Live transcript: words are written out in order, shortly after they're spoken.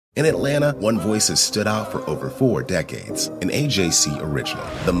In Atlanta, one voice has stood out for over 4 decades. An AJC original,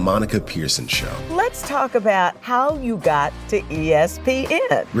 The Monica Pearson Show. Let's talk about how you got to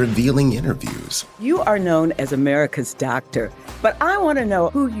ESPN. Revealing interviews. You are known as America's doctor, but I want to know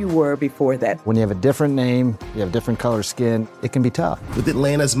who you were before that. When you have a different name, you have different color skin, it can be tough. With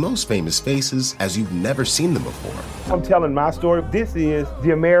Atlanta's most famous faces as you've never seen them before. I'm telling my story. This is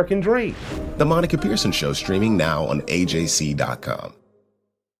the American dream. The Monica Pearson Show, streaming now on AJC.com.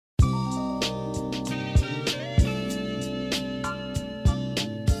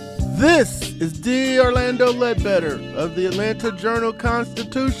 This is D. Orlando Ledbetter of the Atlanta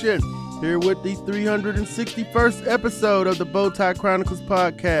Journal-Constitution, here with the 361st episode of the Bowtie Chronicles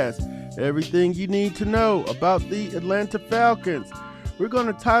podcast. Everything you need to know about the Atlanta Falcons. We're going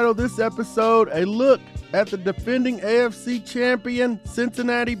to title this episode A Look at the Defending AFC Champion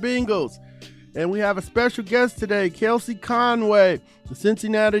Cincinnati Bengals. And we have a special guest today, Kelsey Conway, the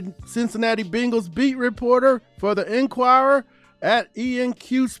Cincinnati Bengals beat reporter for the Enquirer at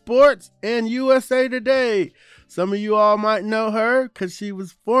ENQ Sports and USA Today. Some of you all might know her because she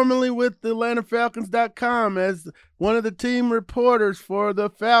was formerly with the AtlantaFalcons.com as one of the team reporters for the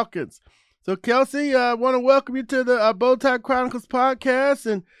Falcons. So, Kelsey, I want to welcome you to the Bowtie Chronicles podcast,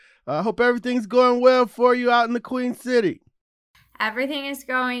 and I hope everything's going well for you out in the Queen City. Everything is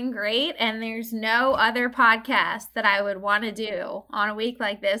going great, and there's no other podcast that I would want to do on a week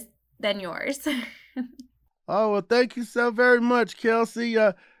like this than yours. Oh, well, thank you so very much, Kelsey.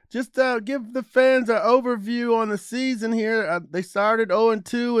 Just give the fans an overview on the season here. They started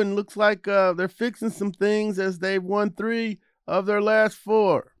 0-2, and looks like they're fixing some things as they've won 3 of their last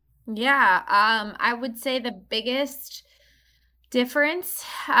 4. Yeah, I would say the biggest difference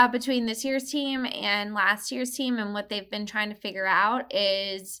between this year's team and last year's team and what they've been trying to figure out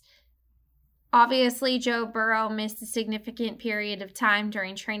is obviously Joe Burrow missed a significant period of time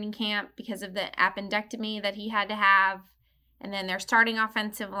during training camp because of the appendectomy that he had to have. And then their starting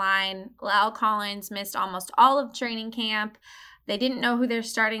offensive line, La'el Collins, missed almost all of training camp. They didn't know who their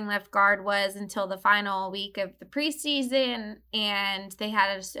starting left guard was until the final week of the preseason, and they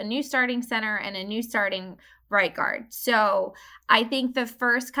had a new starting center and a new starting right guard. So I think the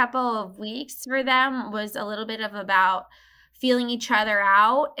first couple of weeks for them was a little bit of about feeling each other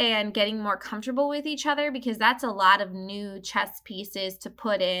out and getting more comfortable with each other, because that's a lot of new chess pieces to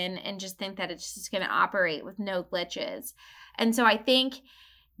put in and just think that it's just going to operate with no glitches. And so I think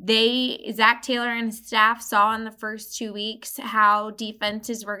Zach Taylor and his staff saw in the first 2 weeks how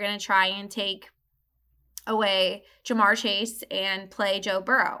defenses were going to try and take away Jamar Chase and play Joe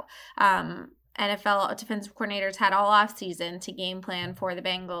Burrow. NFL defensive coordinators had all offseason to game plan for the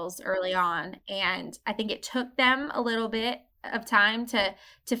Bengals early on. And I think it took them a little bit of time to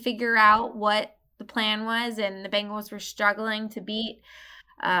figure out what the plan was. And the Bengals were struggling to beat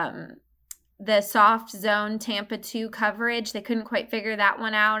the soft zone Tampa 2 coverage. They couldn't quite figure that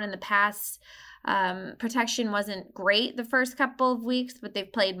one out. And the pass protection wasn't great the first couple of weeks, but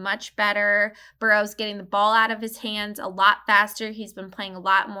they've played much better. Burrow's getting the ball out of his hands a lot faster. He's been playing a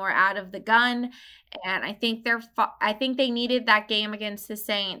lot more out of the gun. And I think they needed that game against the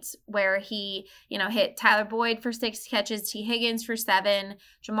Saints where he, hit Tyler Boyd for 6 catches, T. Higgins for 7,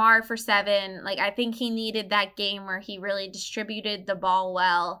 Jamar for 7. Like, I think he needed that game where he really distributed the ball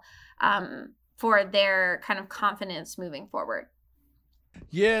well for their kind of confidence moving forward.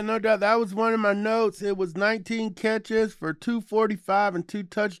 Yeah, no doubt. That was one of my notes. It was 19 catches for 245 and 2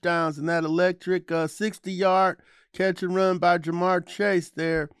 touchdowns, and that electric 60-yard catch and run by Jamar Chase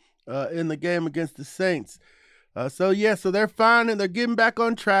there in the game against the Saints. So they're fine, and they're getting back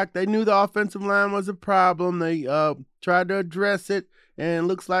on track. They knew the offensive line was a problem. They tried to address it, and it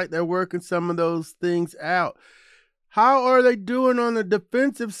looks like they're working some of those things out. How are they doing on the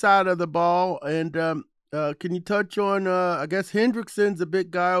defensive side of the ball? And can you touch on, I guess Hendrickson's a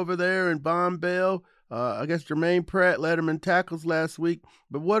big guy over there, and Von Bell. I guess Jermaine Pratt led him in tackles last week.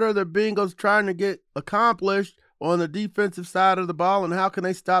 But what are the Bengals trying to get accomplished on the defensive side of the ball, and how can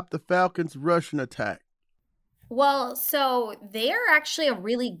they stop the Falcons' rushing attack? Well, so they're actually a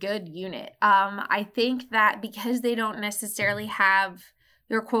really good unit. I think that because they don't necessarily have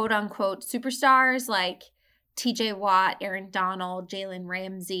your quote-unquote superstars like TJ Watt, Aaron Donald, Jalen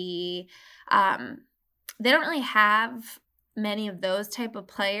Ramsey, they don't really have many of those type of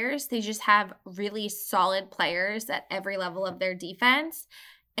players. They just have really solid players at every level of their defense.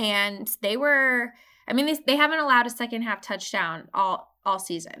 And they haven't allowed a second half touchdown all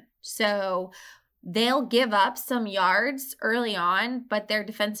season. So they'll give up some yards early on, but their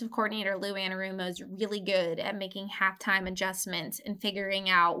defensive coordinator, Lou Anarumo, is really good at making halftime adjustments and figuring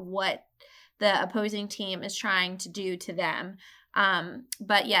out what the opposing team is trying to do to them.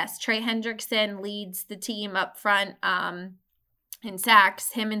 But yes, Trey Hendrickson leads the team up front in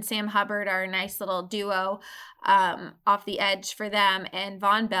sacks. Him and Sam Hubbard are a nice little duo off the edge for them. And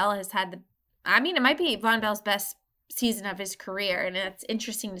Von Bell has had it might be Von Bell's best season of his career. And it's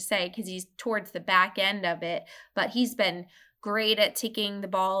interesting to say because he's towards the back end of it. But he's been great at taking the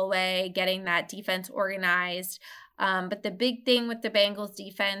ball away, getting that defense organized. But the big thing with the Bengals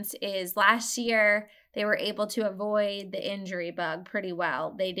defense is last year they were able to avoid the injury bug pretty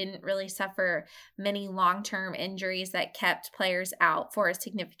well. They didn't really suffer many long-term injuries that kept players out for a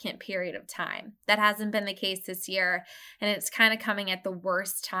significant period of time. That hasn't been the case this year, and it's kind of coming at the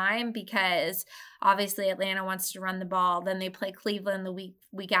worst time because obviously Atlanta wants to run the ball. Then they play Cleveland the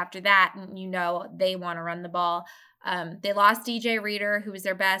week after that, and they want to run the ball. They lost DJ Reader, who was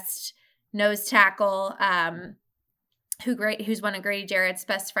their best nose tackle, who's one of Grady Jarrett's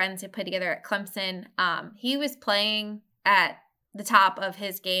best friends who played together at Clemson. He was playing at the top of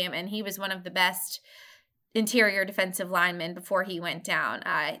his game, and he was one of the best interior defensive linemen before he went down.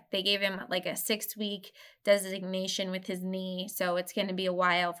 They gave him like a 6-week designation with his knee, so it's going to be a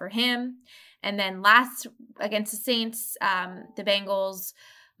while for him. And then last against the Saints, the Bengals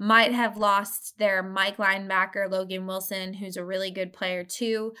might have lost their Mike linebacker, Logan Wilson, who's a really good player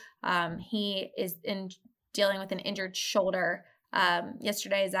too. He is dealing with an injured shoulder.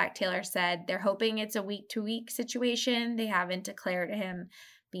 Yesterday, Zach Taylor said they're hoping it's a week-to-week situation. They haven't declared him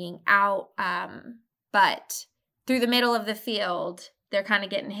being out. But through the middle of the field, they're kind of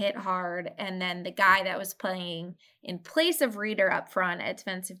getting hit hard. And then the guy that was playing in place of Reader up front at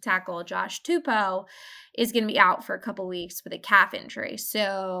defensive tackle, Josh Tupou, is going to be out for a couple weeks with a calf injury.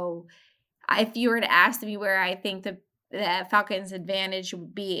 So if you were to ask me where I think the Falcons' advantage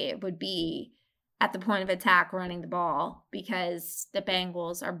would be, it would be at the point of attack running the ball because the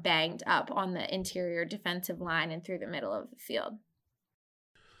Bengals are banged up on the interior defensive line and through the middle of the field.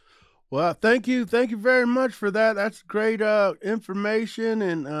 Well, thank you very much for that. That's great information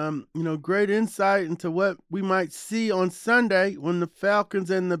and great insight into what we might see on Sunday when the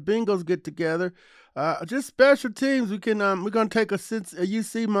Falcons and the Bengals get together. Just special teams. We're gonna take a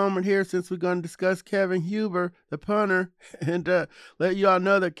UC moment here since we're gonna discuss Kevin Huber, the punter, and let you all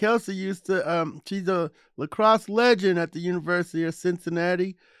know that Kelsey used to. She's a lacrosse legend at the University of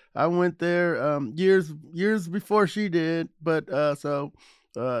Cincinnati. I went there years before she did, but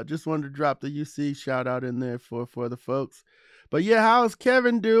just wanted to drop the UC shout out in there for the folks. But yeah, how's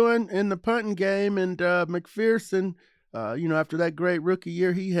Kevin doing in the punting game and McPherson? After that great rookie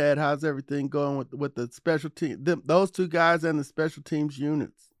year he had, how's everything going with the special team, those two guys and the special teams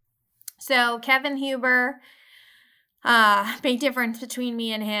units? So Kevin Huber, big difference between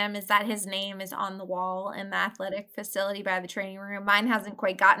me and him is that his name is on the wall in the athletic facility by the training room. Mine hasn't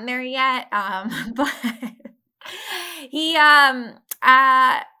quite gotten there yet, but he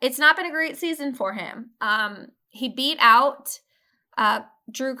it's not been a great season for him. He beat out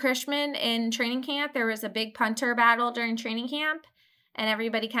Drew Krishman in training camp. There was a big punter battle during training camp, and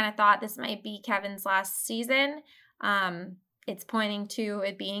everybody kind of thought this might be Kevin's last season. It's pointing to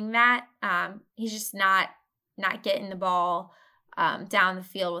it being that. He's just not getting the ball down the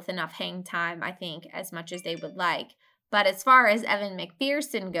field with enough hang time, I think, as much as they would like. But as far as Evan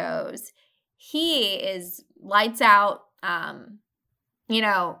McPherson goes, he is lights out. I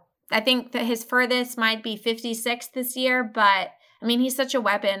think that his furthest might be 56 this year, but he's such a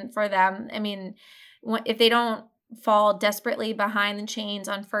weapon for them. If they don't fall desperately behind the chains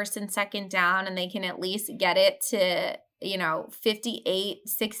on first and second down and they can at least get it to, 58,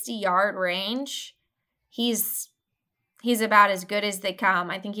 60-yard range, he's about as good as they come.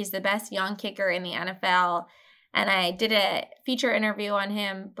 I think he's the best young kicker in the NFL. And I did a feature interview on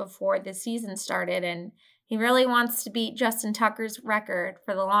him before the season started, and he really wants to beat Justin Tucker's record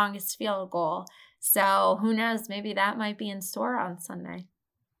for the longest field goal. So who knows? Maybe that might be in store on Sunday.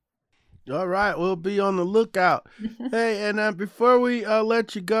 All right. We'll be on the lookout. Hey, and before we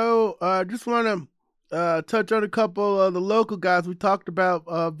let you go, just want to touch on a couple of the local guys. We talked about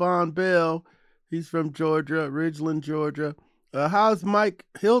Von Bell. He's from Georgia, Ridgeland, Georgia. How's Mike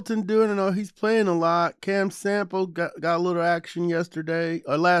Hilton doing? I know he's playing a lot. Cam Sample got a little action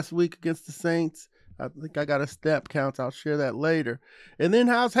last week against the Saints. I think I got a step count. I'll share that later. And then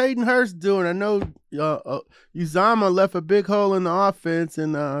how's Hayden Hurst doing? I know Uzama left a big hole in the offense,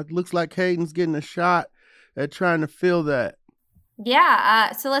 and it looks like Hayden's getting a shot at trying to fill that.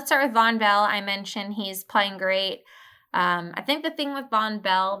 Yeah, so let's start with Von Bell. I mentioned he's playing great. I think the thing with Von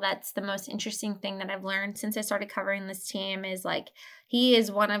Bell that's the most interesting thing that I've learned since I started covering this team is he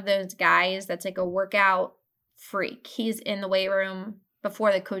is one of those guys that's like a workout freak. He's in the weight room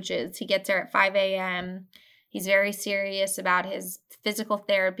before the coaches. He gets there at 5 a.m. He's very serious about his physical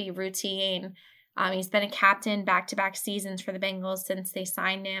therapy routine. He's been a captain back-to-back seasons for the Bengals since they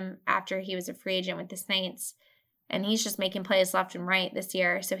signed him after he was a free agent with the Saints. And he's just making plays left and right this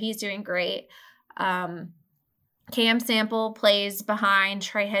year. So he's doing great. Cam Sample plays behind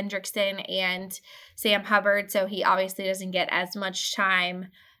Trey Hendrickson and Sam Hubbard. So he obviously doesn't get as much time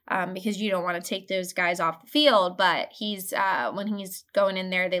because you don't want to take those guys off the field. But he's when he's going in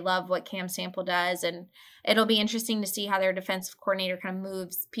there, they love what Cam Sample does. And it'll be interesting to see how their defensive coordinator kind of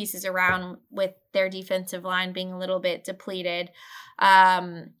moves pieces around with their defensive line being a little bit depleted.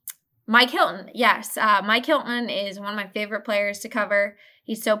 Mike Hilton, yes. Mike Hilton is one of my favorite players to cover.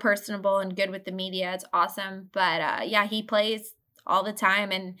 He's so personable and good with the media. It's awesome. But, he plays all the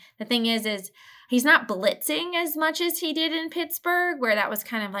time. And the thing is he's not blitzing as much as he did in Pittsburgh, where that was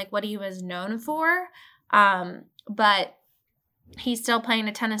kind of like what he was known for. But he's still playing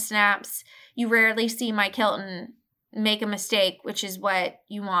a ton of snaps. You rarely see Mike Hilton make a mistake, which is what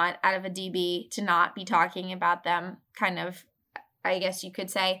you want out of a DB, to not be talking about them, kind of, I guess you could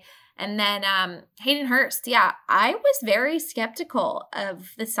say. And then Hayden Hurst, I was very skeptical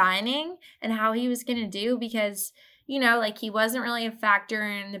of the signing and how he was going to do because, he wasn't really a factor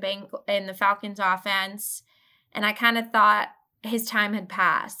in the Falcons offense. And I kind of thought his time had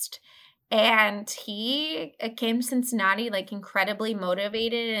passed. And he came to Cincinnati incredibly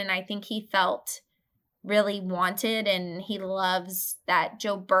motivated, and I think he felt really wanted, and he loves that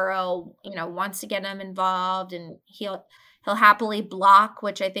Joe Burrow, wants to get him involved, and he'll happily block,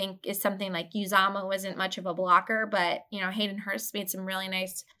 which I think is something like Uzama wasn't much of a blocker, but Hayden Hurst made some really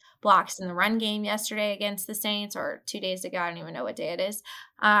nice blocks in the run game yesterday against the Saints, or 2 days ago. I don't even know what day it is.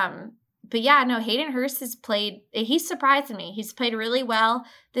 Hayden Hurst he's surprised me. He's played really well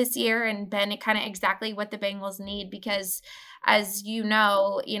this year and been kind of exactly what the Bengals need because, as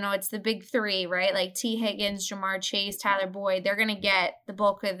it's the big three, right? Like T. Higgins, Jamar Chase, Tyler Boyd. They're going to get the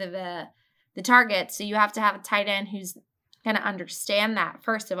bulk of the targets. So you have to have a tight end who's going to understand that,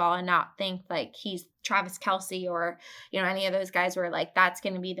 first of all, and not think like he's Travis Kelce or, any of those guys where that's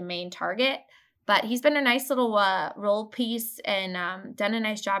going to be the main target. But he's been a nice little role piece and done a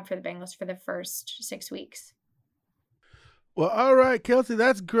nice job for the Bengals for the first 6 weeks. Well, all right, Kelsey,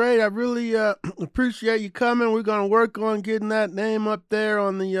 that's great. I really appreciate you coming. We're going to work on getting that name up there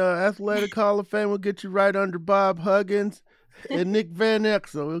on the Athletic Hall of Fame. We'll get you right under Bob Huggins and Nick Van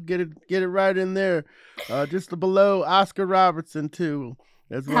Exel. We'll get it right in there, just below Oscar Robertson too,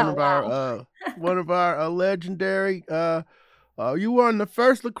 as one of our legendary. You were on the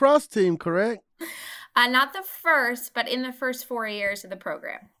first lacrosse team, correct? Not the first, but in the first 4 years of the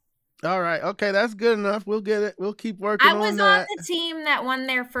program. All right. Okay, that's good enough. We'll get it. We'll keep working on that. I was on the team that won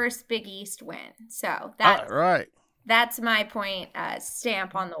their first Big East win. So that's my point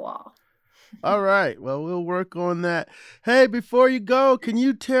stamp on the wall. All right. Well, we'll work on that. Hey, before you go, can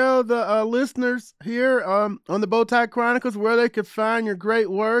you tell the listeners here on the Bowtie Chronicles where they could find your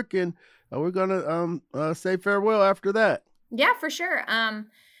great work? And we're going to say farewell after that. Yeah, for sure.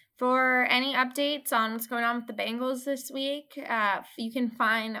 For any updates on what's going on with the Bengals this week, you can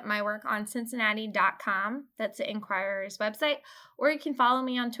find my work on Cincinnati.com. That's the Inquirer's website. Or you can follow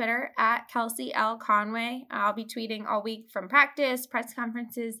me on Twitter at Kelsey L. Conway. I'll be tweeting all week from practice, press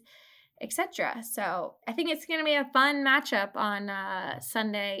conferences, etc. So I think it's going to be a fun matchup on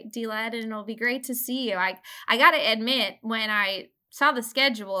Sunday, D-Led, and it'll be great to see you. I got to admit, when I saw the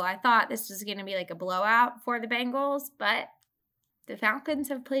schedule, I thought this was going to be like a blowout for the Bengals, but the Falcons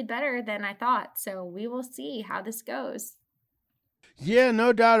have played better than I thought, so we will see how this goes. Yeah,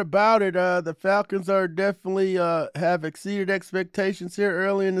 no doubt about it. The Falcons are definitely have exceeded expectations here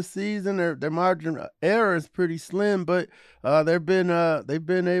early in the season. Their margin of error is pretty slim, but they've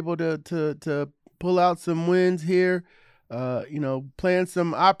been able to pull out some wins here. Playing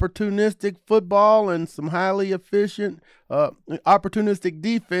some opportunistic football and some highly efficient opportunistic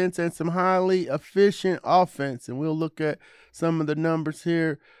defense and some highly efficient offense. And we'll look at some of the numbers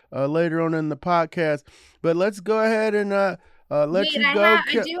here later on in the podcast. But let's go ahead and let you go. I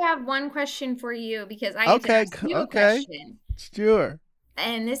do have one question for you because I need to ask you a question. Sure.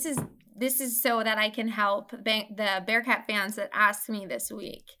 And this is so that I can help the Bearcat fans that asked me this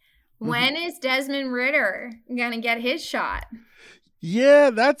week. When is Desmond Ridder going to get his shot?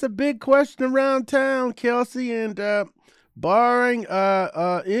 Yeah, that's a big question around town, Kelsey. And barring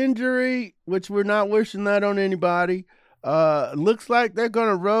injury, which we're not wishing that on anybody, looks like they're going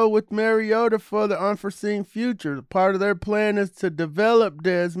to roll with Mariota for the unforeseen future. Part of their plan is to develop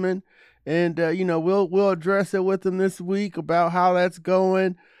Desmond. And, we'll address it with them this week about how that's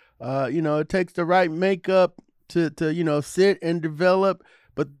going. It takes the right makeup to sit and develop.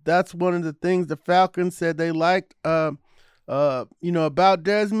 But that's one of the things the Falcons said they liked, about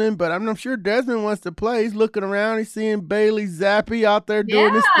Desmond. But I'm sure Desmond wants to play. He's looking around. He's seeing Bailey Zappi out there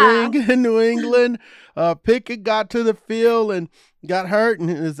doing his thing in New England. Pickett got to the field and got hurt and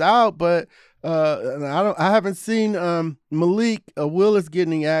is out. But I haven't seen Malik Willis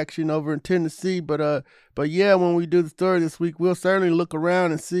getting action over in Tennessee. But yeah, when we do the story this week, we'll certainly look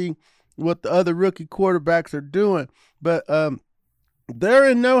around and see what the other rookie quarterbacks are doing. But they're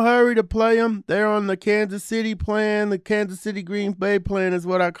in no hurry to play him. They're on the Kansas City plan. The Kansas City Green Bay plan is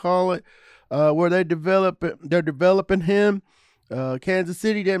what I call it, where they're developing him. Kansas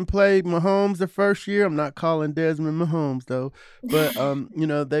City didn't play Mahomes the first year. I'm not calling Desmond Mahomes, though. But,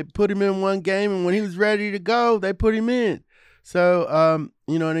 they put him in one game, and when he was ready to go, they put him in. So,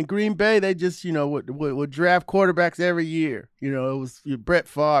 and in Green Bay, they just, would draft quarterbacks every year. It was Brett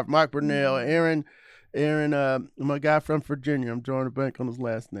Favre, Mike Brunell, Aaron, my guy from Virginia. I'm drawing a blank on his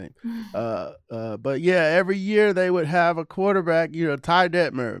last name. But yeah, every year they would have a quarterback, Ty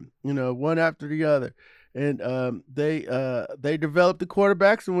Detmer, one after the other. And they developed the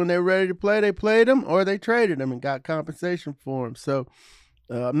quarterbacks, and when they were ready to play, they played them or they traded them and got compensation for them. So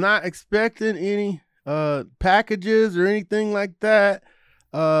I'm not expecting any packages or anything like that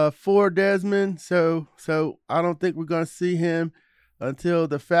for Desmond. So I don't think we're going to see him until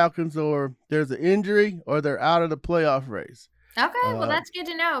the Falcons or there's an injury or they're out of the playoff race. Okay, well, that's good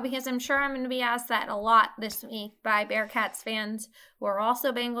to know because I'm sure I'm going to be asked that a lot this week by Bearcats fans who are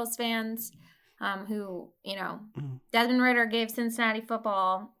also Bengals fans who, Desmond Ridder gave Cincinnati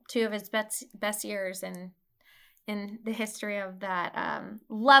football 2 of his best years in the history of that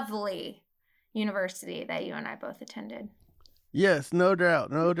lovely university that you and I both attended. Yes, no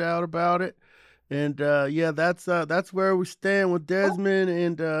doubt about it. And that's where we stand with Desmond,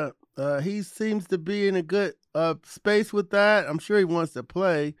 and he seems to be in a good space with that. I'm sure he wants to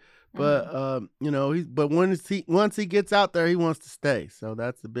play, but once he gets out there, he wants to stay. So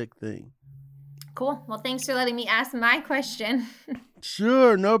that's the big thing. Cool. Well, thanks for letting me ask my question.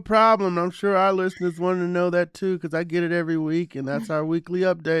 Sure, no problem. I'm sure our listeners want to know that too, because I get it every week, and that's our weekly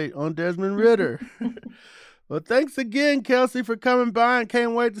update on Desmond Ridder. Well, thanks again, Kelsey, for coming by, and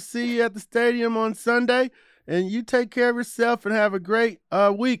can't wait to see you at the stadium on Sunday. And you take care of yourself and have a great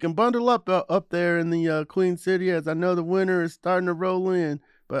week, and bundle up there in the Queen City, as I know the winter is starting to roll in.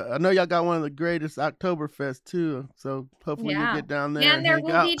 But I know y'all got one of the greatest Oktoberfest too, so hopefully you get down there. And there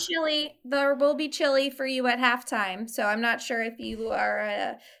will be chili. There will be chili for you at halftime. So I'm not sure if you are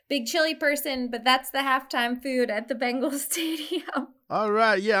a big chili person, but that's the halftime food at the Bengals Stadium. All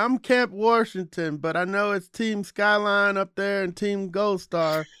right, yeah, I'm Camp Washington, but I know it's Team Skyline up there and Team Gold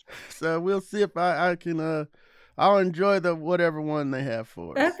Star. So we'll see if I can. I'll enjoy whatever one they have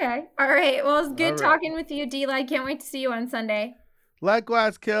for us. Okay, all right. Well, it's good talking with you, D-Ly. Can't wait to see you on Sunday.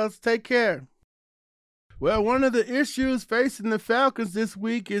 Likewise, Kels. Take care. Well, one of the issues facing the Falcons this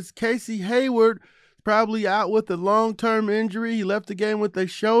week is Casey Hayward, probably out with a long-term injury. He left the game with a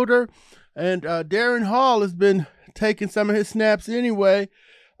shoulder. And Darren Hall has been taking some of his snaps anyway.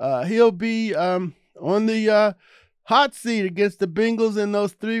 He'll be on the hot seat against the Bengals and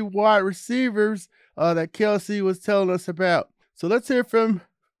those 3 wide receivers that Kelsey was telling us about. So let's hear from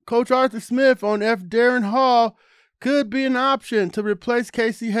Coach Arthur Smith on if Darren Hall could be an option to replace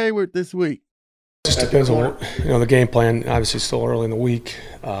Casey Hayward this week. Just depends on the game plan. Obviously, still early in the week.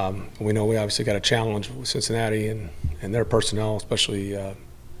 We know we obviously got a challenge with Cincinnati and their personnel, especially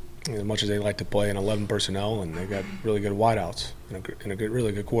as much as they like to play in 11 personnel, and they got really good wideouts and a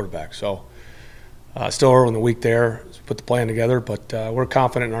really good quarterback. So still early in the week there, put the plan together, but we're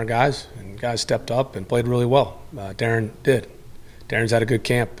confident in our guys, and guys stepped up and played really well. Darren did. Darren's had a good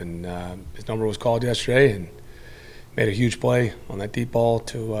camp, and his number was called yesterday, and made a huge play on that deep ball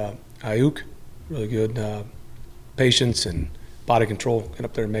to Ayuk. Really good patience and body control. Get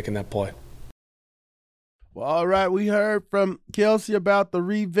up there and making that play. Well, all right. We heard from Kelsey about the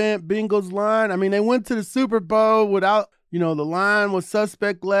revamped Bengals line. I mean, they went to the Super Bowl without, the line was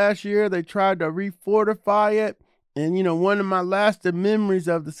suspect last year. They tried to refortify it. And, one of my lasting memories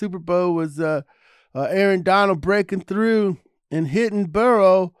of the Super Bowl was Aaron Donald breaking through and hitting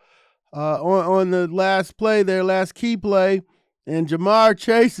Burrow on the last play, their last key play, and Jamar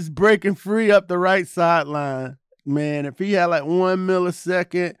Chase is breaking free up the right sideline. Man, if he had like 1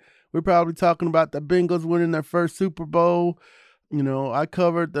 millisecond, we're probably talking about the Bengals winning their first Super Bowl. I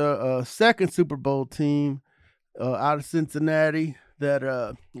covered the second Super Bowl team out of Cincinnati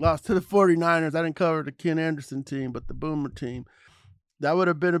that lost to the 49ers. I didn't cover the Ken Anderson team, but the Boomer team. That would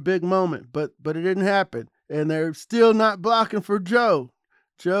have been a big moment, but it didn't happen. And they're still not blocking for Joe.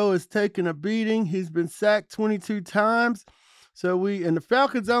 Joe is taking a beating. He's been sacked 22 times. And the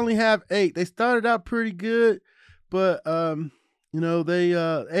Falcons only have 8. They started out pretty good, but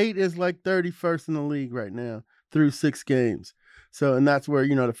they 8 is like 31st in the league right now through 6 games. So, and that's where,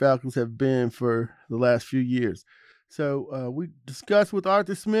 the Falcons have been for the last few years. So we discussed with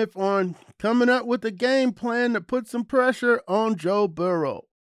Arthur Smith on coming up with a game plan to put some pressure on Joe Burrow.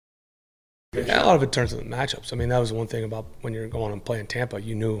 Yeah, a lot of it turns to the matchups. I mean, that was the one thing about when you're going and playing Tampa,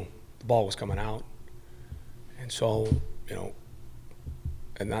 you knew the ball was coming out. And so,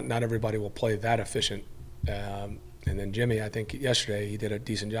 and not everybody will play that efficient. And then Jimmy, I think yesterday he did a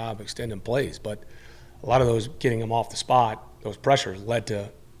decent job extending plays. But a lot of those getting him off the spot, those pressures led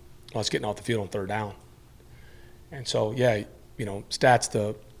to us getting off the field on third down. And so,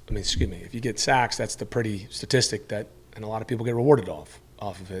 stats, if you get sacks, that's the pretty statistic and a lot of people get rewarded off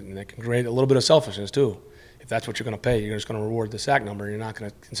of it. And it can create a little bit of selfishness too. If that's what you're going to pay, you're just going to reward the sack number. You're not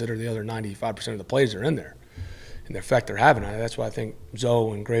going to consider the other 95% of the plays that are in there and the effect they're having. That's why I think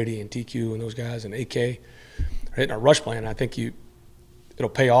Zoe and Grady and TQ and those guys and AK are hitting our rush plan. I think it'll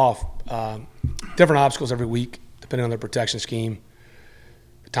pay off. Different obstacles every week, depending on their protection scheme,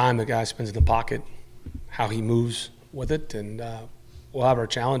 the time the guy spends in the pocket, how he moves with it, and we'll have our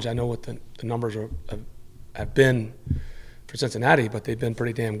challenge. I know what the numbers have been for Cincinnati, but they've been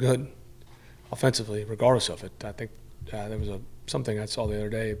pretty damn good offensively, regardless of it. I think there was something I saw the other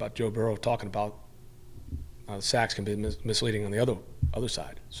day about Joe Burrow talking about sacks can be misleading on the other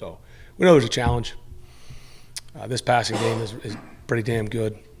side. So we know there's a challenge. This passing game is pretty damn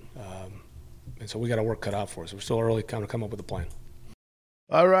good, and so we got our work cut out for us. We're still early, kind of come up with a plan.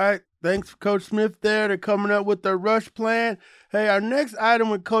 All right. Thanks, Coach Smith there. They're coming up with their rush plan. Hey, our next item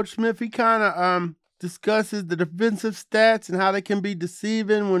with Coach Smith, he kind of discusses the defensive stats and how they can be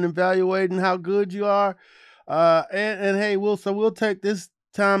deceiving when evaluating how good you are. And hey, we'll take this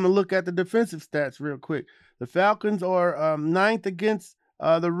time and look at the defensive stats real quick. The Falcons are 9th against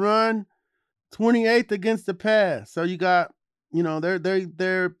the run, 28th against the pass. So you got,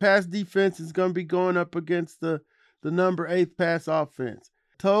 their pass defense is going to be going up against the number 8 pass offense.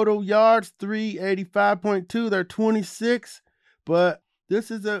 Total yards, 385.2. They're 26, but this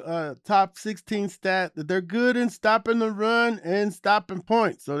is a top 16 stat that they're good in stopping the run and stopping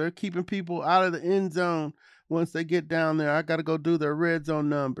points. So they're keeping people out of the end zone once they get down there. I got to go do their red zone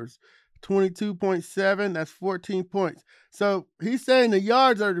numbers. 22.7, that's 14 points. So he's saying the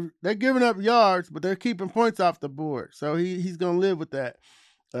yards they're giving up yards, but they're keeping points off the board. So he's going to live with that.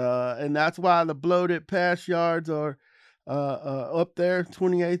 And that's why the bloated pass yards are up there,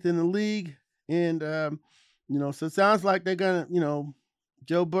 28th in the league. And, so it sounds like they're going to,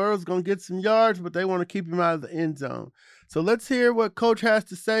 Joe Burrow's going to get some yards, but they want to keep him out of the end zone. So let's hear what Coach has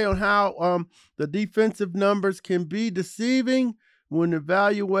to say on how the defensive numbers can be deceiving when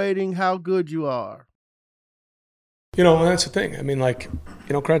evaluating how good you are. That's the thing. I mean,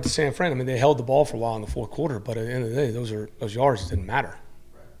 credit to San Fran. I mean, they held the ball for a while in the fourth quarter, but at the end of the day, those yards didn't matter.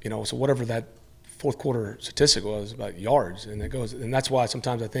 So whatever that fourth quarter statistic was about yards, and that's why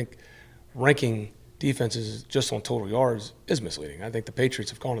sometimes I think ranking defenses just on total yards is misleading. I think the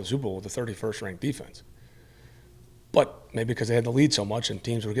Patriots have gone to the Super Bowl with the 31st ranked defense, but maybe because they had the lead so much and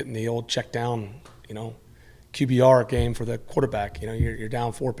teams were getting the old check down, QBR game for the quarterback. You're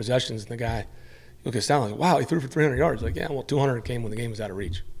down 4 possessions, and the guy look at down like, wow, he threw for 300 yards. Like, yeah, well, 200 came when the game was out of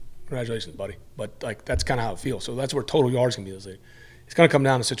reach. Congratulations, buddy. But that's kind of how it feels. So that's where total yards can be misleading. It's going to come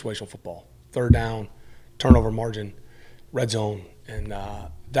down to situational football. Third down, turnover margin, red zone, and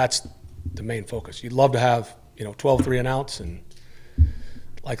that's the main focus. You'd love to have 12 3 and outs, and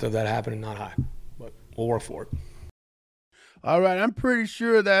likely of that happening not high, but we'll work for it. All right, I'm pretty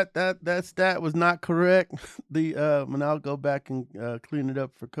sure that stat was not correct. And I'll go back and clean it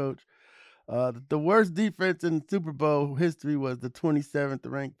up for Coach. The worst defense in Super Bowl history was the 27th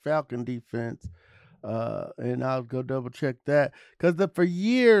ranked Falcon defense. And I'll go double check that, because for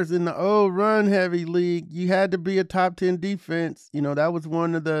years in the old run heavy league, you had to be a top 10 defense. That was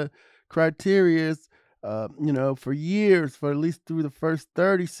one of the criterias, for years, for at least through the first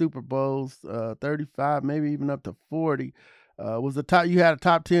 30 Super Bowls, 35, maybe even up to 40, was the top. You had a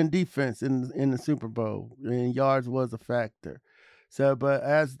top 10 defense in the Super Bowl, and yards was a factor. So, but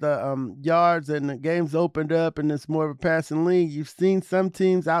as the yards and the games opened up and it's more of a passing league, you've seen some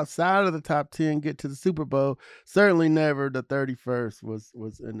teams outside of the top 10 get to the Super Bowl. Certainly never the 31st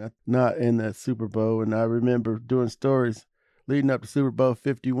was not in that Super Bowl. And I remember doing stories leading up to Super Bowl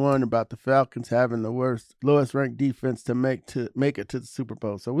 51 about the Falcons having the lowest ranked defense to make it to the Super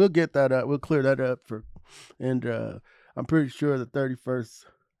Bowl. So we'll get that up. We'll clear that up and I'm pretty sure the 31st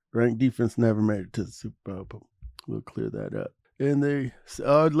ranked defense never made it to the Super Bowl, but we'll clear that up in the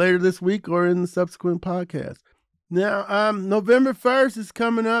later this week or in the subsequent podcast. Now, November 1st is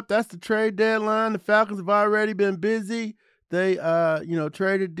coming up. That's the trade deadline. The Falcons have already been busy. They,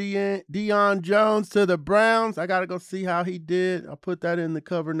 traded Deion Jones to the Browns. I got to go see how he did. I'll put that in the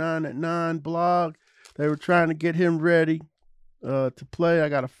Cover 9 at 9 blog. They were trying to get him ready to play. I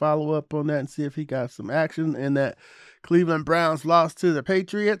got to follow up on that and see if he got some action in that Cleveland Browns lost to the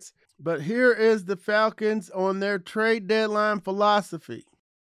Patriots. But here is the Falcons on their trade deadline philosophy.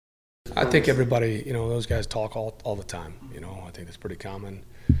 I think everybody, those guys talk all the time. I think that's pretty common.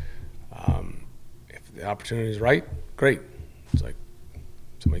 If the opportunity is right, great. It's like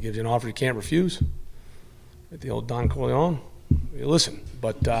somebody gives you an offer you can't refuse. At the old Don Corleone, you listen.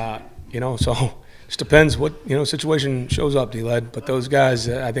 But, so it just depends what, situation shows up, D-Led. But those guys,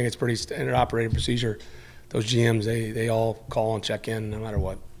 I think it's pretty standard operating procedure. Those GMs, they all call and check in no matter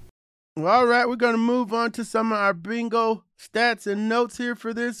what. Well, all right, we're going to move on to some of our bingo stats and notes here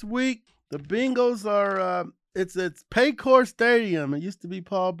for this week. The Bengals are, it's Paycor Stadium. It used to be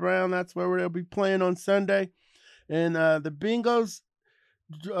Paul Brown. That's where they'll be playing on Sunday. And the Bengals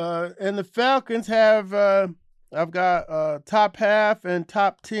and the Falcons have, I've got top half and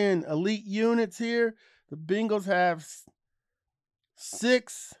top 10 elite units here. The Bengals have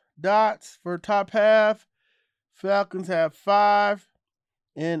 6 dots for top half. Falcons have 5.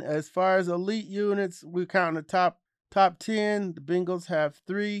 And as far as elite units, we count the top 10. The Bengals have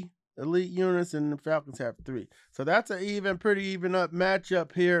 3 elite units, and the Falcons have 3. So that's a pretty even up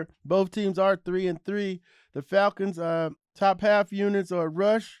matchup here. Both teams are 3-3. The Falcons' top half units are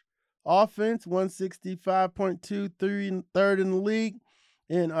rush offense, 165.2, third in the league.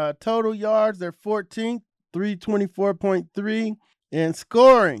 In total yards, they're 14th, 324.3. And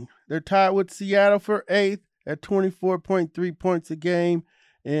scoring, they're tied with Seattle for 8th at 24.3 points a game.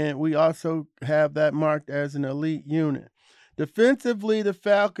 And we also have that marked as an elite unit. Defensively, the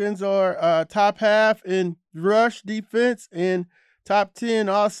Falcons are top half in rush defense and top 10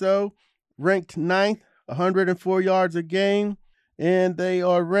 also, ranked 9th, 104 yards a game. And they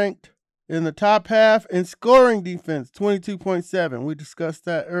are ranked in the top half in scoring defense, 22.7. We discussed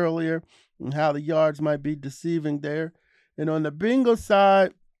that earlier and how the yards might be deceiving there. And on the Bengals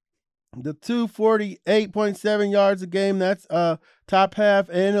side, the 248.7 yards a game, that's top half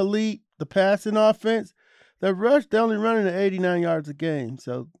and elite, the passing offense. The rush, they're only running at 89 yards a game,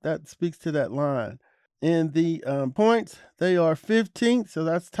 so that speaks to that line. In the points, they are 15th, so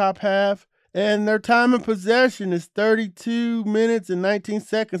that's top half. And their time of possession is 32 minutes and 19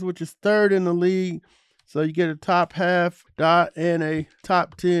 seconds, which is third in the league. So you get a top half dot and a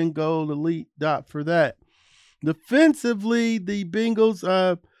top 10 goal elite dot for that. Defensively, the Bengals,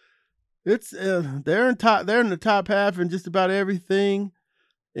 they're in the top half in just about everything,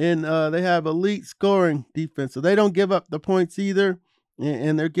 and they have elite scoring defense, so they don't give up the points either,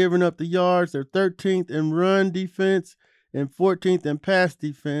 and they're giving up the yards. They're 13th in run defense and 14th in pass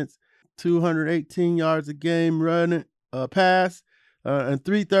defense, 218 yards a game running pass, and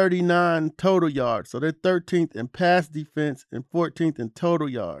 339 total yards. So they're 13th in pass defense and 14th in total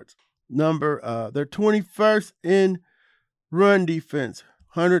yards. They're 21st in run defense,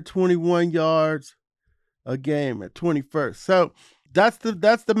 121 yards a game at 21st. So that's the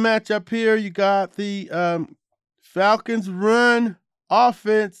matchup here. You got the Falcons run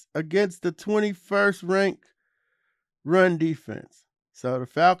offense against the 21st ranked run defense. So the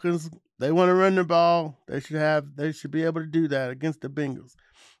Falcons, they want to run the ball. They should be able to do that against the Bengals.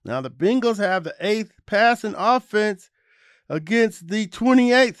 Now the Bengals have the 8th passing offense against the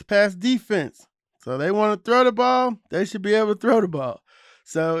 28th pass defense. So they want to throw the ball. They should be able to throw the ball.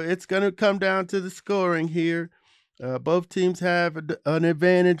 So it's going to come down to the scoring here. Both teams have an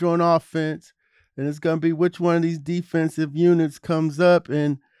advantage on offense, and it's going to be which one of these defensive units comes up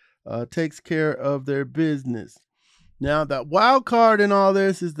and takes care of their business. Now, the wild card in all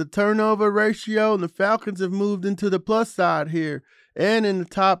this is the turnover ratio, and the Falcons have moved into the plus side here and in the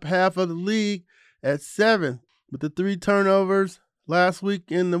top half of the league at 7th. With the 3 turnovers last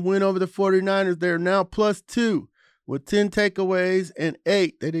week in the win over the 49ers, they're now plus 2 with 10 takeaways and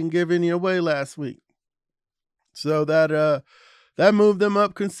 8. They didn't give any away last week. So that moved them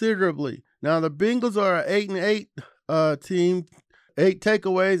up considerably. Now the Bengals are an 8-8 team, 8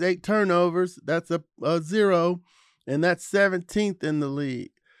 takeaways, 8 turnovers. That's a 0, and that's 17th in the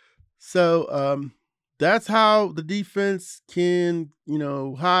league. So that's how the defense can,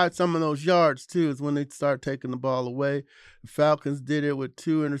 hide some of those yards too, is when they start taking the ball away. The Falcons did it with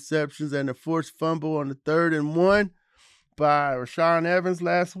 2 interceptions and a forced fumble on the 3rd and 1 by Rashaan Evans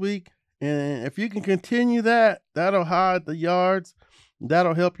last week. And if you can continue that, that'll hide the yards.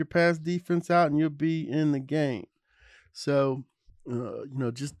 That'll help your pass defense out, and you'll be in the game. So,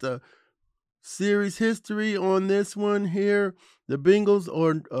 just series history on this one here. The Bengals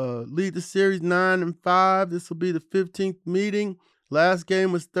lead the series 9-5. This will be the 15th meeting. Last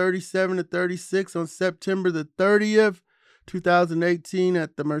game was 37-36 on September the 30th, 2018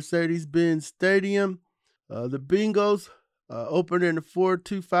 at the Mercedes-Benz Stadium. The Bengals opened in a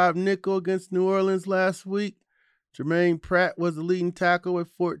 4-2-5 nickel against New Orleans last week. Jermaine Pratt was the leading tackle with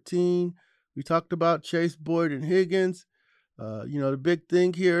 14. We talked about Chase Boyd and Higgins. The big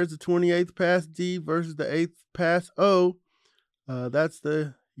thing here is the 28th pass D versus the 8th pass O. That's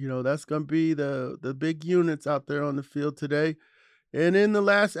going to be the big units out there on the field today. And in the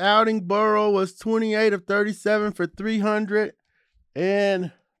last outing, Burrow was 28 of 37 for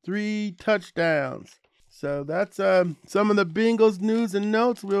 303 touchdowns. So that's some of the Bengals news and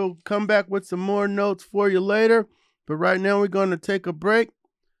notes. We'll come back with some more notes for you later. But right now we're going to take a break.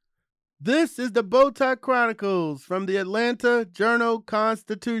 This is the Bowtie Chronicles from the Atlanta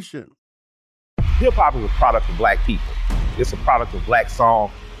Journal-Constitution. Hip-hop is a product of black people. It's a product of black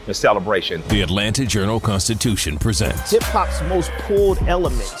song and celebration. The Atlanta Journal-Constitution presents hip-hop's most pulled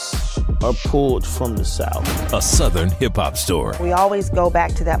elements are pulled from the South. A Southern hip-hop story. We always go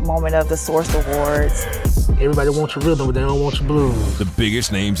back to that moment of the Source Awards. Everybody wants your rhythm, but they don't want your blues. The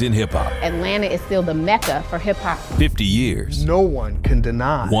biggest names in hip-hop. Atlanta is still the mecca for hip-hop. 50 years. No one can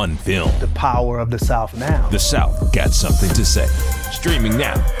deny one film. The power of the South now. The South got something to say. Streaming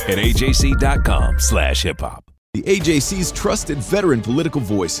now at ajc.com/hiphop. The AJC's trusted veteran political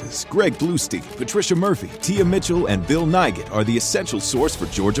voices, Greg Bluestein, Patricia Murphy, Tia Mitchell, and Bill Nygut, are the essential source for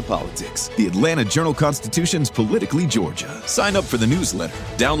Georgia politics. The Atlanta Journal-Constitution's Politically Georgia. Sign up for the newsletter,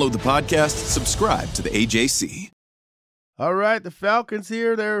 download the podcast, subscribe to the AJC. All right, the Falcons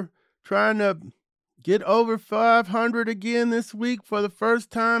here, they're trying to get over 500 again this week for the first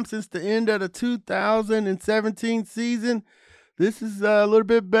time since the end of the 2017 season. This is a little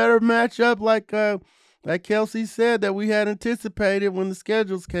bit better matchup like Kelsey said, that we had anticipated when the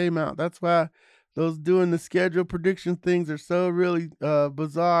schedules came out. That's why those doing the schedule prediction things are so really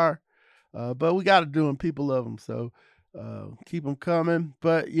bizarre. But we got to do them. People love them. So keep them coming.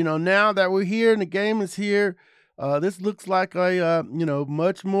 But, now that we're here and the game is here, this looks like a,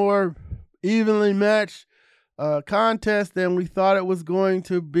 much more evenly matched contest than we thought it was going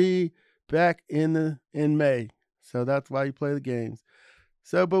to be back in May. So that's why you play the games.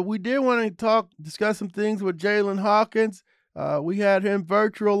 But we did want to discuss some things with Jalen Hawkins. We had him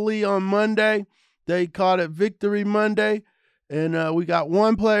virtually on Monday. They called it Victory Monday. And we got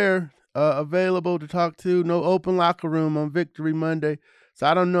one player available to talk to. No open locker room on Victory Monday. So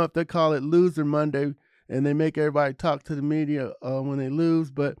I don't know if they call it Loser Monday and they make everybody talk to the media when they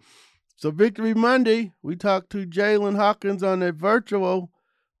lose. So Victory Monday, we talked to Jalen Hawkins on a virtual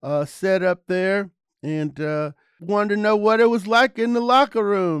setup there. And wanted to know what it was like in the locker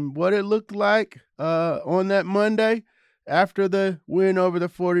room, what it looked like on that Monday after the win over the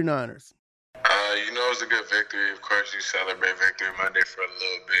 49ers. It was a good victory. Of course, you celebrate Victory Monday for a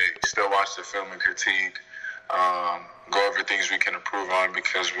little bit. You still watch the film and critique, go over things we can improve on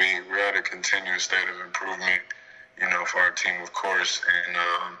because we're at a continuous state of improvement, for our team, of course. And,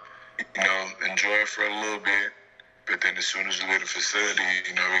 enjoy it for a little bit. But then as soon as we leave the facility,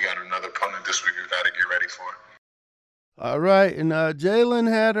 we got another opponent this week we got to get ready for. All right, and Jalen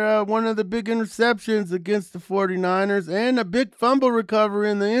had one of the big interceptions against the 49ers and a big fumble recovery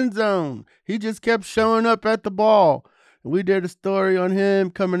in the end zone. He just kept showing up at the ball. We did a story on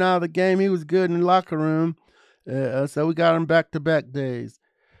him coming out of the game. He was good in the locker room, so we got him back-to-back days.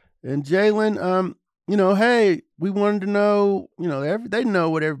 And Jalen, hey, we wanted to know, they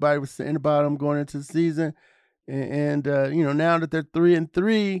know what everybody was saying about him going into the season. And now that they're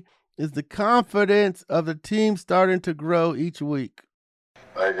 3-3, is the confidence of the team starting to grow each week?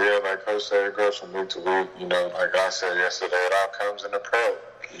 Like Coach said, it grows from week to week. Like I said yesterday, it all comes in the prep.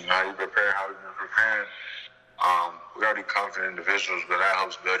 How you prepare, how you've been preparing. We're already confident individuals, but that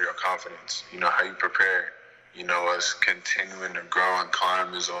helps build your confidence. How you prepare. Us continuing to grow and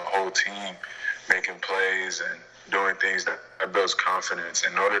climb as a whole team, making plays and doing things that builds confidence.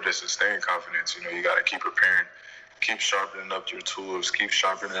 In order to sustain confidence, you got to keep preparing. Keep sharpening up your tools, keep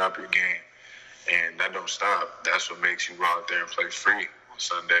sharpening up your game. And that don't stop. That's what makes you go out there and play free on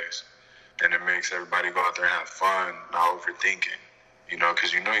Sundays. And it makes everybody go out there and have fun, not overthinking,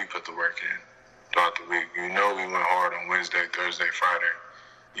 because you put the work in throughout the week. We went hard on Wednesday, Thursday, Friday,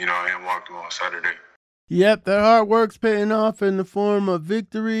 and walked through on Saturday. Yep, that hard work's paying off in the form of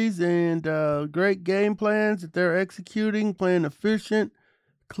victories and great game plans that they're executing, playing efficient,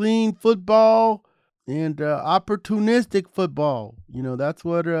 clean football. And opportunistic football, that's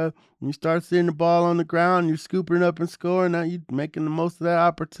what when you start seeing the ball on the ground, you're scooping up and scoring. Now you're making the most of that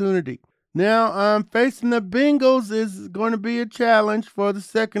opportunity. Now, facing the Bengals is going to be a challenge for the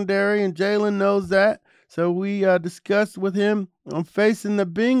secondary, and Jalen knows that. So we discussed with him on facing the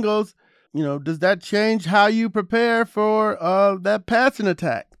Bengals. Does that change how you prepare for that passing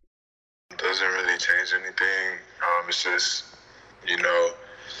attack? It doesn't really change anything. It's just,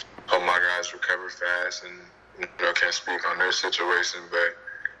 hope my guys recover fast and, can't speak on their situation. But,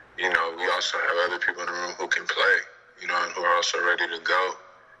 we also have other people in the room who can play, and who are also ready to go.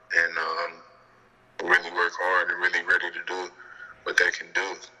 And really work hard and really ready to do what they can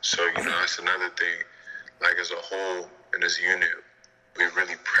do. So, that's another thing. Like, as a whole, in this unit, we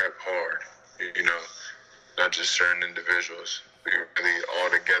really prep hard, not just certain individuals. We really all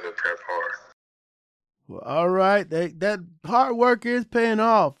together prep hard. Well, all right. That hard work is paying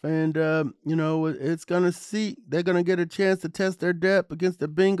off. And, it's going to see, they're going to get a chance to test their depth against the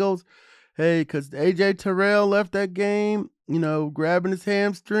Bengals. Hey, because A.J. Terrell left that game, grabbing his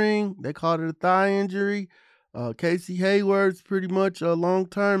hamstring. They called it a thigh injury. Casey Hayward's pretty much a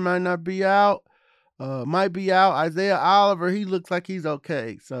long-term, might not be out. Might be out. Isaiah Oliver, he looks like he's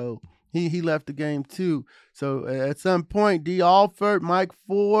okay. So he left the game too. So at some point, D. Alford, Mike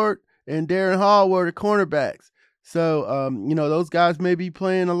Ford, and Darren Hall were the cornerbacks. So, those guys may be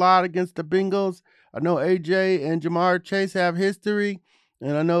playing a lot against the Bengals. I know A.J. and Jamar Chase have history.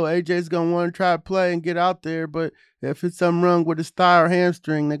 And I know AJ's going to want to try to play and get out there, but if it's something wrong with his thigh or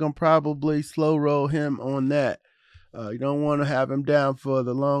hamstring, they're going to probably slow roll him on that. You don't want to have him down for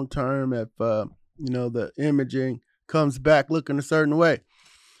the long term if, the imaging comes back looking a certain way.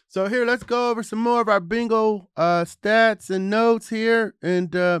 So here, let's go over some more of our Bengal stats and notes here, and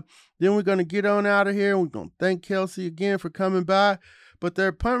then we're going to get on out of here. We're going to thank Kelsey again for coming by. But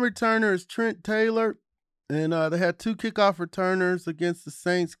their punt returner is Trent Taylor. And they had two kickoff returners against the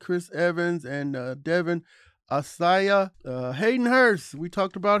Saints, Chris Evans and Devin Asaya. Hayden Hurst, we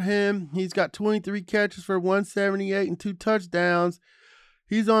talked about him. He's got 23 catches for 178 and 2 touchdowns.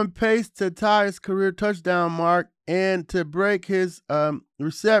 He's on pace to tie his career touchdown mark and to break his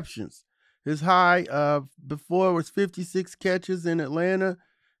receptions. His high before was 56 catches in Atlanta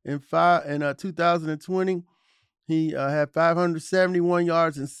in 2020. He had 571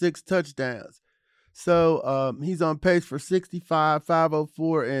 yards and 6 touchdowns. So he's on pace for 65,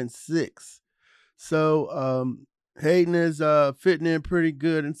 504, and 6. So Hayden is fitting in pretty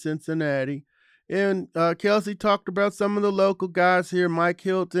good in Cincinnati. And Kelsey talked about some of the local guys here. Mike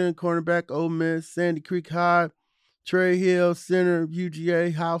Hilton, cornerback, Ole Miss, Sandy Creek High, Trey Hill, center,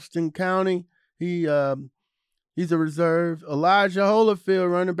 UGA, Houston County. He's a reserve. Elijah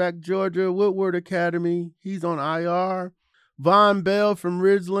Holyfield, running back, Georgia, Woodward Academy. He's on IR. Von Bell from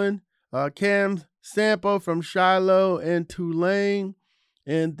Ridgeland. Cam Sampo from Shiloh and Tulane.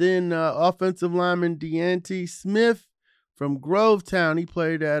 And then offensive lineman Deante Smith from Grovetown. He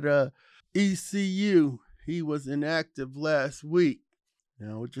played at ECU. He was inactive last week.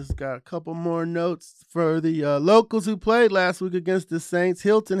 Now we just got a couple more notes for the locals who played last week against the Saints.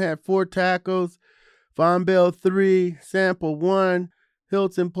 Hilton had 4 tackles. Von Bell 3. Sample 1.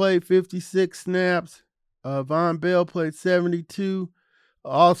 Hilton played 56 snaps. Von Bell played 72.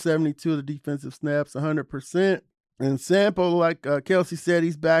 All 72 of the defensive snaps, 100%. And Sample, like Kelsey said,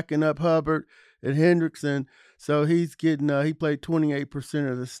 he's backing up Hubbard and Hendrickson. So he's getting, he played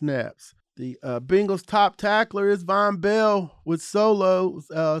 28% of the snaps. The Bengals' top tackler is Von Bell with solo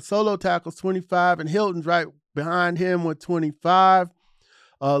tackles, 25, and Hilton's right behind him with 25.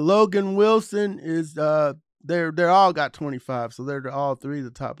 Logan Wilson is, they're all got 25, so they're all 3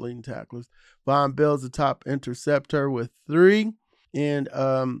 the top leading tacklers. Von Bell's the top interceptor with 3. And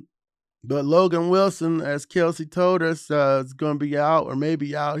but Logan Wilson, as Kelsey told us, is going to be out or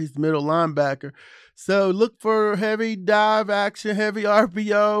maybe out. He's the middle linebacker. So look for heavy dive action, heavy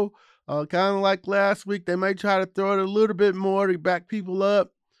RPO. Kind of like last week. They may try to throw it a little bit more to back people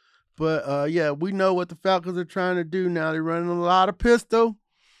up. But, yeah, we know what the Falcons are trying to do now. They're running a lot of pistol,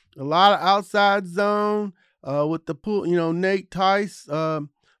 a lot of outside zone with the pool. Nate Tice,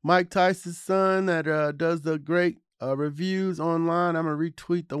 Mike Tice's son that does the great reviews online. I'm going to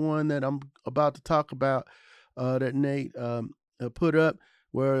retweet the one that I'm about to talk about that Nate put up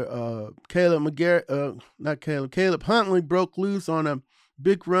where Caleb Huntley broke loose on a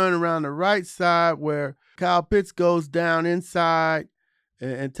big run around the right side where Kyle Pitts goes down inside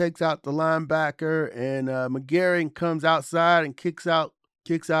and takes out the linebacker, and McGarry comes outside and kicks out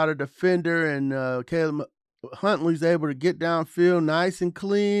a defender, and Caleb Huntley's able to get downfield nice and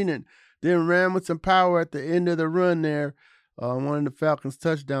clean, and then ran with some power at the end of the run there. One of the Falcons'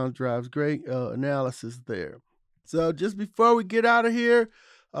 touchdown drives. Great analysis there. So just before we get out of here,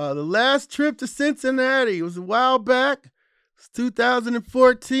 the last trip to Cincinnati was a while back. It's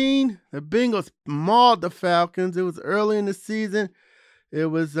 2014. The Bengals mauled the Falcons. It was early in the season. It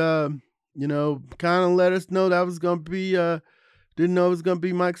was, kind of let us know that was going to be, didn't know it was going to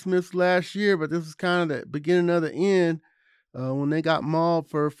be Mike Smith's last year, but this was kind of the beginning of the end when they got mauled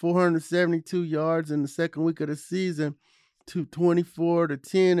for 472 yards in the second week of the season to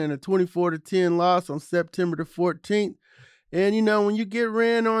 24-10 and a 24-10 loss on September the 14th. And, when you get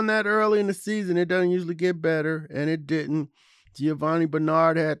ran on that early in the season, it doesn't usually get better, and it didn't. Giovanni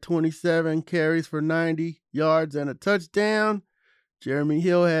Bernard had 27 carries for 90 yards and a touchdown. Jeremy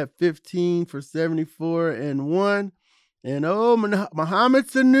Hill had 15 for 74 and 1. And Mohamed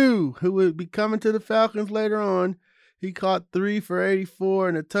Sanu, who will be coming to the Falcons later on, he caught 3 for 84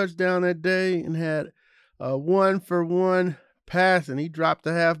 and a touchdown that day and had a 1-for-1 pass, and he dropped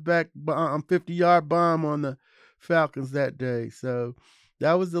a halfback 50-yard bomb on the Falcons that day. So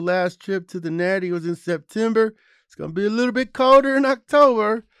that was the last trip to the Natty. It was in September. It's going to be a little bit colder in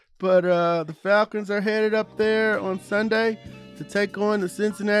October, but the Falcons are headed up there on Sunday to take on the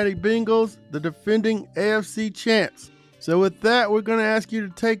Cincinnati Bengals, the defending AFC champs. So with that, we're going to ask you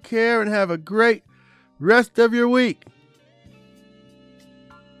to take care and have a great rest of your week.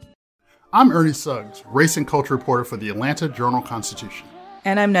 I'm Ernie Suggs, race and culture reporter for the Atlanta Journal-Constitution.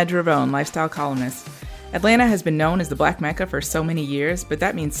 And I'm Ned Ravone, lifestyle columnist. Atlanta has been known as the Black Mecca for so many years, but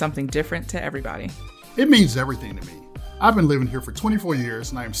that means something different to everybody. It means everything to me. I've been living here for 24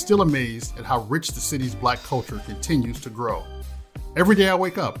 years, and I am still amazed at how rich the city's Black culture continues to grow. Every day I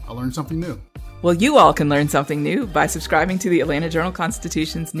wake up, I learn something new. Well, you all can learn something new by subscribing to the Atlanta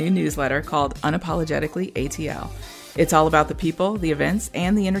Journal-Constitution's new newsletter called Unapologetically ATL. It's all about the people, the events,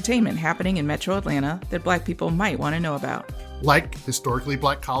 and the entertainment happening in Metro Atlanta that Black people might want to know about. Like historically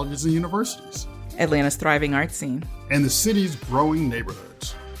Black colleges and universities. Atlanta's thriving art scene. And the city's growing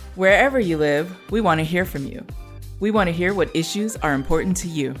neighborhoods. Wherever you live, we want to hear from you. We want to hear what issues are important to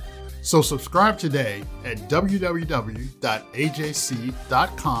you. So subscribe today at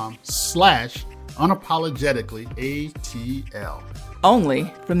www.ajc.com/unapologeticallyATL.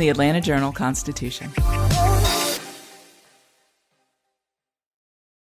 Only from the Atlanta Journal-Constitution.